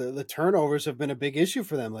Bills, the turnovers have been a big issue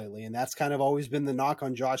for them lately, and that's kind of always been the knock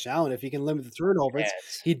on Josh Allen. If he can limit the turnovers,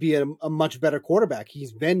 he'd be a much better quarterback.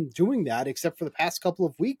 He's been doing that, except for the past couple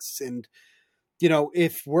of weeks. And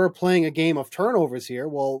if we're playing a game of turnovers here,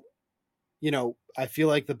 well, I feel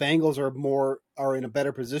like the Bengals are in a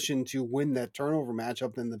better position to win that turnover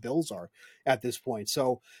matchup than the Bills are at this point.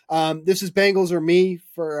 So this is Bengals or me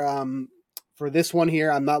for this one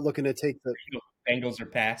here. I'm not looking to take the Bengals or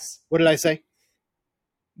pass. What did I say?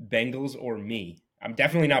 Bengals or me. I'm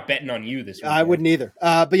definitely not betting on you this week. I wouldn't either.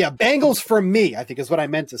 But yeah, Bengals for me, I think is what I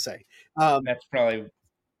meant to say. That's probably.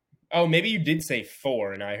 Oh, maybe you did say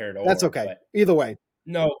 4 and I heard. That's okay. Either way.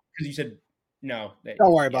 No, because you said no.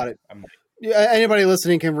 Don't worry about it. Anybody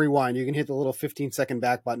listening can rewind. You can hit the little 15-second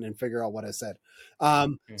back button and figure out what I said.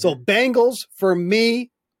 So Bengals for me,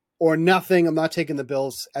 or nothing. I'm not taking the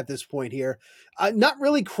Bills at this point here. Not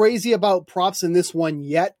really crazy about props in this one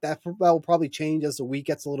yet. That will probably change as the week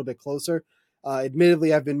gets a little bit closer.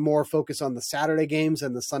 Admittedly, I've been more focused on the Saturday games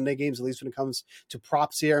and the Sunday games, at least when it comes to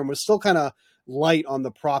props here. And we're still kind of light on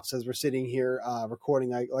the props as we're sitting here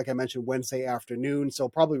recording, like I mentioned, Wednesday afternoon. So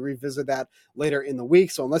probably revisit that later in the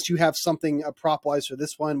week. So unless you have something prop-wise for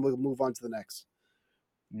this one, we'll move on to the next.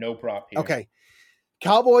 No prop here. Okay.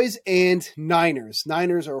 Cowboys and Niners.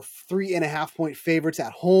 Niners are 3.5 point favorites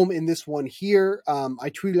at home in this one here. I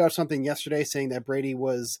tweeted out something yesterday saying that Brady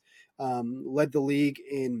was led the league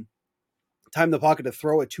in time in the pocket to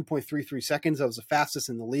throw at 2.33 seconds. That was the fastest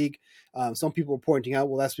in the league. Some people were pointing out,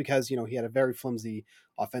 well, that's because, he had a very flimsy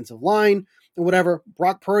offensive line and whatever.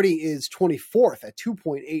 Brock Purdy is 24th at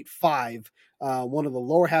 2.85, one of the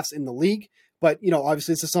lower halves in the league. But,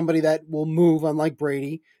 obviously this is somebody that will move, unlike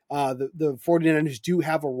Brady. The 49ers do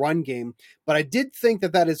have a run game, but I did think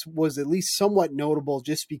that was at least somewhat notable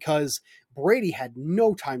just because Brady had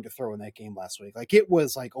no time to throw in that game last week. Like, it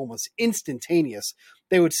was like almost instantaneous.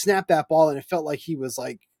 They would snap that ball and it felt like he was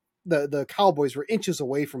like the Cowboys were inches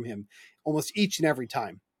away from him almost each and every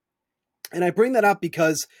time. And I bring that up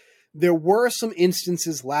because there were some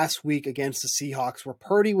instances last week against the Seahawks where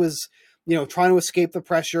Purdy was, trying to escape the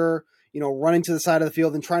pressure, running to the side of the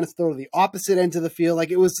field and trying to throw to the opposite end of the field.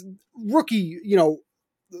 Like, it was rookie,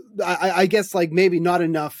 I guess like maybe not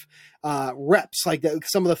enough reps, like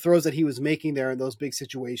some of the throws that he was making there in those big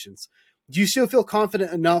situations. Do you still feel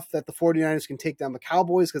confident enough that the 49ers can take down the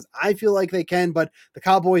Cowboys? Because I feel like they can, but the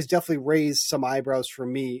Cowboys definitely raised some eyebrows for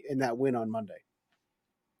me in that win on Monday.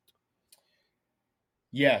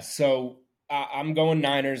 Yeah, so I'm going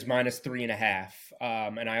Niners minus 3.5.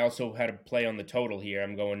 And I also had a play on the total here.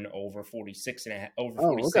 I'm going over 46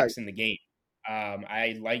 in the game.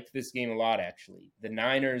 I liked this game a lot, actually. The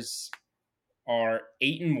Niners are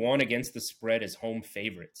 8-1 against the spread as home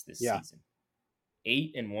favorites this season.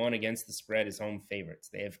 8-1 against the spread as home favorites.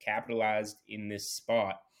 They have capitalized in this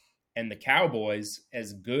spot. And the Cowboys,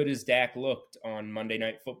 as good as Dak looked on Monday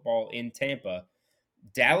Night Football in Tampa,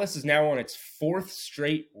 Dallas is now on its 4th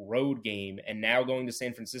straight road game and now going to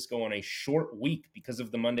San Francisco on a short week because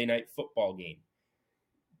of the Monday Night Football game.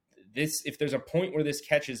 If there's a point where this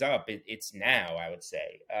catches up, it's now, I would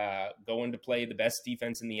say. Going to play the best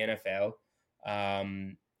defense in the NFL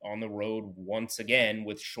on the road once again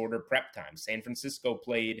with shorter prep time. San Francisco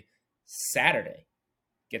played Saturday.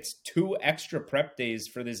 Gets 2 extra prep days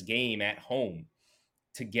for this game at home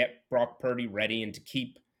to get Brock Purdy ready and to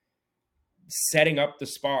keep setting up the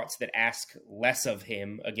spots that ask less of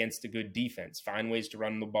him against a good defense. Find ways to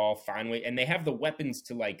run the ball, and they have the weapons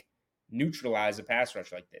to like neutralize a pass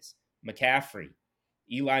rush like this. McCaffrey,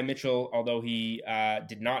 Eli Mitchell, although he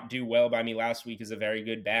did not do well by me last week, is a very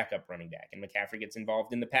good backup running back, and McCaffrey gets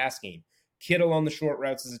involved in the pass game. Kittle on the short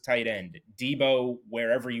routes as a tight end. Debo,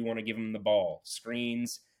 wherever you want to give him the ball.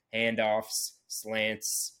 Screens, handoffs,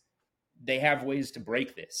 slants. They have ways to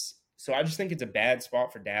break this. So I just think it's a bad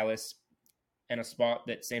spot for Dallas and a spot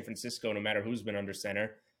that San Francisco, no matter who's been under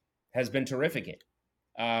center, has been terrific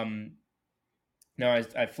in. Now,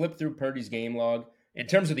 I flipped through Purdy's game log. In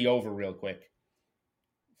terms of the over real quick,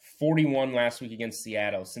 41 last week against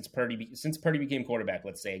Seattle since Purdy became quarterback,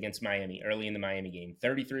 let's say, against Miami, early in the Miami game.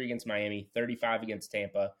 33 against Miami, 35 against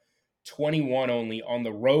Tampa, 21 only on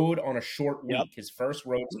the road on a short week. Yep. His first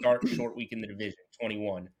road start, short week in the division,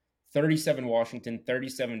 21. 37 Washington,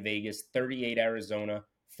 37 Vegas, 38 Arizona,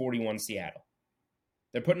 41 Seattle.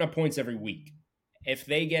 They're putting up points every week. If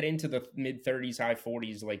they get into the mid-30s, high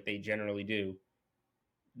 40s like they generally do,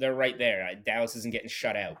 they're right there. Dallas isn't getting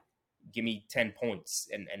shut out. Give me 10 points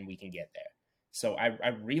and we can get there. So I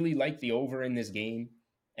really like the over in this game,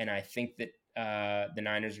 and I think that the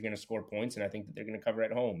Niners are going to score points, and I think that they're going to cover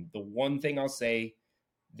at home. The one thing I'll say,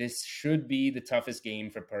 this should be the toughest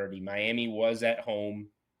game for Purdy. Miami was at home.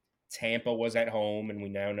 Tampa was at home, and we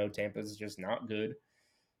now know Tampa's just not good.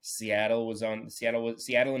 Seattle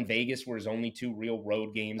and Vegas were his only 2 real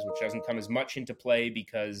road games, which doesn't come as much into play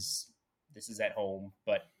because this is at home.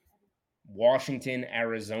 But Washington,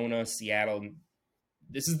 Arizona, Seattle,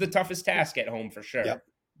 this is the toughest task at home for sure. Yep.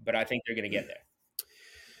 But I think they're going to get there.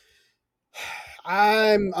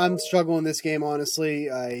 I'm struggling this game, honestly.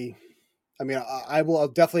 I'll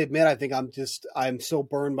definitely admit, I think I'm so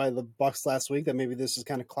burned by the Bucs last week that maybe this is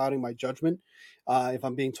kind of clouding my judgment. If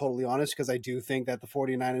I'm being totally honest, because I do think that the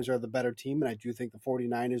 49ers are the better team, and I do think the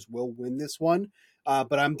 49ers will win this one.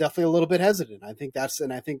 But I'm definitely a little bit hesitant. I think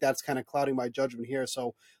that's kind of clouding my judgment here.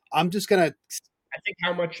 So I'm just going to,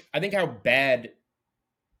 I think how bad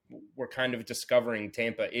we're kind of discovering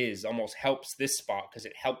Tampa is almost helps this spot because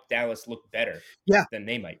it helped Dallas look better than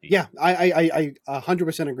they might be. Yeah, I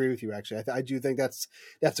 100% agree with you. Actually, I do think that's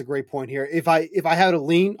a great point here. If I had to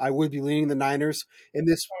lean, I would be leaning the Niners in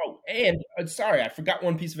this. Oh, and sorry, I forgot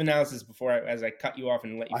one piece of analysis before as I cut you off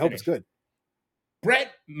and let you finish. Hope it's good.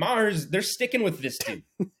 Brett Mars, they're sticking with this dude.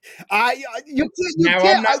 You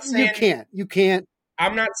can't.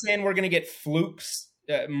 I'm not saying we're going to get flukes.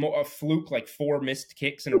 A fluke like 4 missed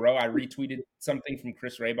kicks in a row. I retweeted something from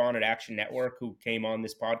Chris Raybon at Action Network, who came on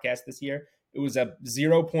this podcast this year. It was a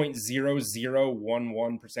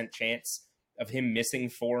 0.0011% chance of him missing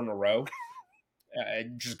 4 in a row,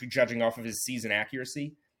 just judging off of his season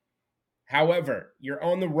accuracy. However, you're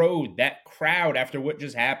on the road. That crowd, after what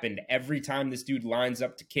just happened, every time this dude lines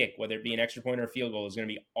up to kick, whether it be an extra point or a field goal, is going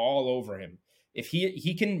to be all over him. If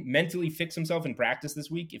he can mentally fix himself in practice this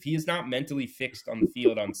week, if he is not mentally fixed on the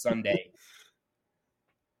field on Sunday,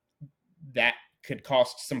 that could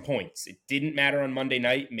cost some points. It didn't matter on Monday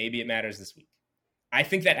night. Maybe it matters this week. I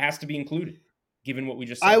think that has to be included, given what we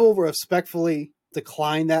just said. I will respectfully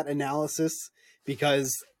decline that analysis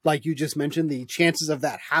because, like you just mentioned, the chances of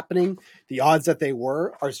that happening, the odds that they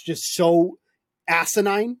were, are just so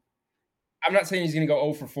asinine. I'm not saying he's going to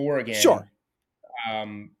go 0 for 4 again. Sure.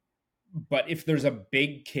 But if there's a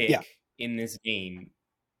big kick in this game,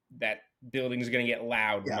 that building's going to get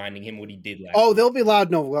loud, reminding him what he did last week. They'll be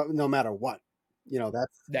loud no matter what. You know,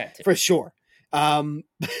 that's for sure. But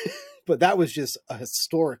that was just a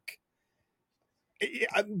historic.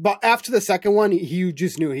 But after the second one, you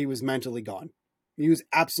just knew he was mentally gone. He was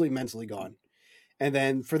absolutely mentally gone. And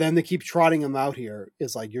then for them to keep trotting him out here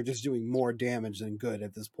is like you're just doing more damage than good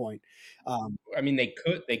at this point. I mean, they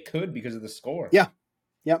could because of the score. Yeah.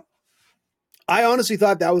 Yep. I honestly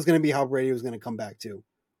thought that was going to be how Brady was going to come back too.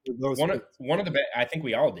 One of the I think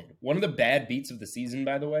we all did. One of the bad beats of the season,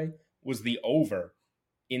 by the way, was the over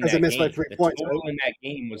in that game. The total in that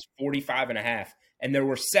game was 45.5, and there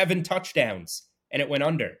were 7 touchdowns, and it went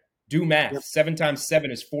under. Do math. Yep. 7 times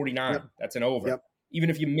 7 is 49. Yep. That's an over. Yep. Even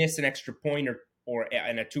if you miss an extra point or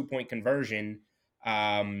in a 2-point conversion,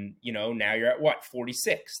 now you're at what?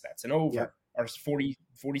 46. That's an over. Yep. Or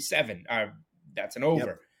 47. That's an over.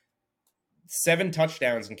 Yep. 7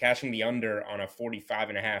 touchdowns and cashing the under on a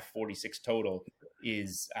 45.5, 46 total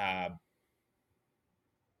is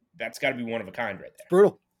that's got to be one of a kind right there.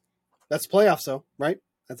 Brutal. That's playoffs, though, right?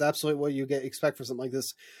 That's absolutely what you expect for something like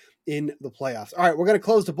this in the playoffs. All right, we're going to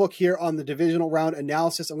close the book here on the divisional round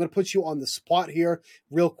analysis. I'm going to put you on the spot here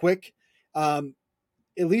real quick. At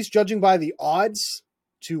least judging by the odds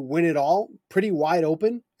to win it all, pretty wide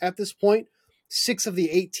open at this point. 6 of the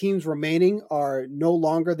 8 teams remaining are no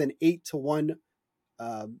longer than 8-1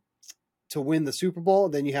 to win the Super Bowl.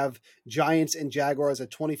 Then you have Giants and Jaguars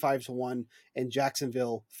at 25-1 and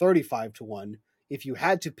Jacksonville 35-1. If you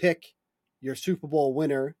had to pick your Super Bowl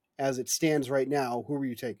winner as it stands right now, who are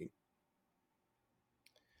you taking?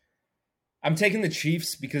 I'm taking the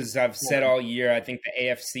Chiefs because I've said all year, I think the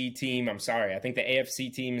AFC team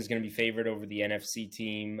is going to be favored over the NFC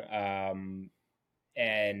team.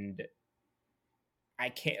 And I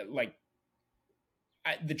can't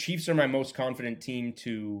the Chiefs are my most confident team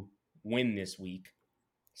to win this week.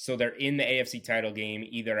 So they're in the AFC title game,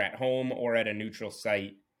 either at home or at a neutral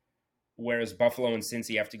site. Whereas Buffalo and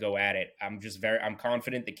Cincy have to go at it. I'm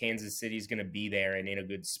confident that Kansas City is going to be there and in a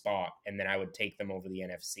good spot. And then I would take them over the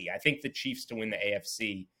NFC. I think the Chiefs to win the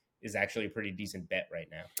AFC is actually a pretty decent bet right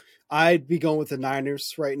now. I'd be going with the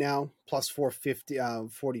Niners right now, plus 450,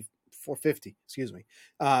 excuse me.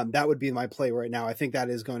 That would be my play right now. I think that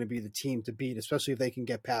is going to be the team to beat, especially if they can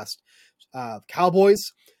get past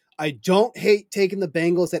Cowboys. I don't hate taking the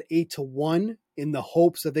Bengals at 8-1 in the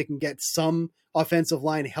hopes that they can get some offensive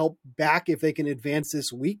line help back if they can advance this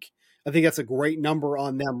week. I think that's a great number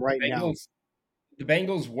on them now. The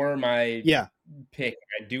Bengals were my pick.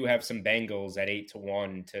 I do have some Bengals at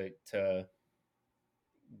 8-1 to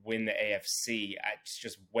win the AFC. It's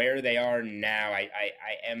just where they are now. I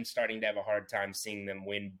am starting to have a hard time seeing them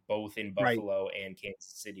win both in Buffalo and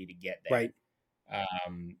Kansas City to get there. Right.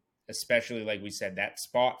 Especially like we said, that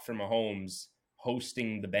spot for Mahomes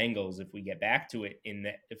hosting the Bengals, if we get back to it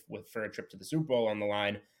for a trip to the Super Bowl on the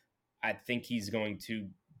line, I think he's going to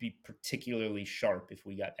be particularly sharp if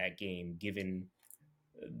we got that game, given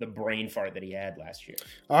the brain fart that he had last year.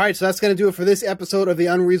 All right, so that's going to do it for this episode of the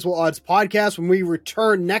Unreasonable Odds podcast. When we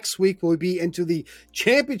return next week, we'll be into the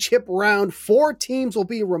championship round. 4 teams will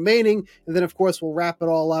be remaining, and then, of course, we'll wrap it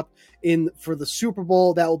all up for the Super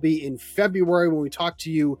Bowl. That will be in February when we talk to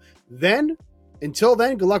you then. Until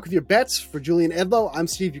then, good luck with your bets. For Julian Edlow, I'm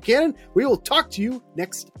Steve Buchanan. We will talk to you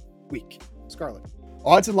next week. Scarlett.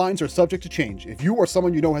 Odds and lines are subject to change. If you or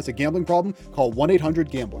someone you know has a gambling problem, call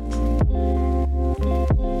 1-800-GAMBLER.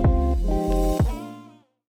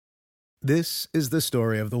 This is the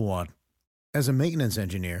story of the one. As a maintenance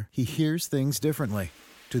engineer, he hears things differently.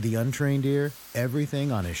 To the untrained ear,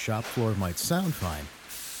 everything on his shop floor might sound fine,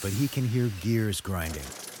 but he can hear gears grinding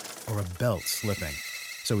or a belt slipping.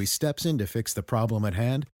 So he steps in to fix the problem at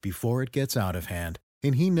hand before it gets out of hand.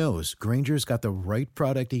 And he knows Grainger's got the right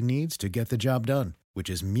product he needs to get the job done, which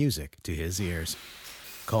is music to his ears.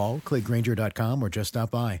 Call, click Grainger.com, or just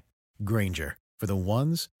stop by. Grainger, for the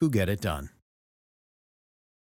ones who get it done.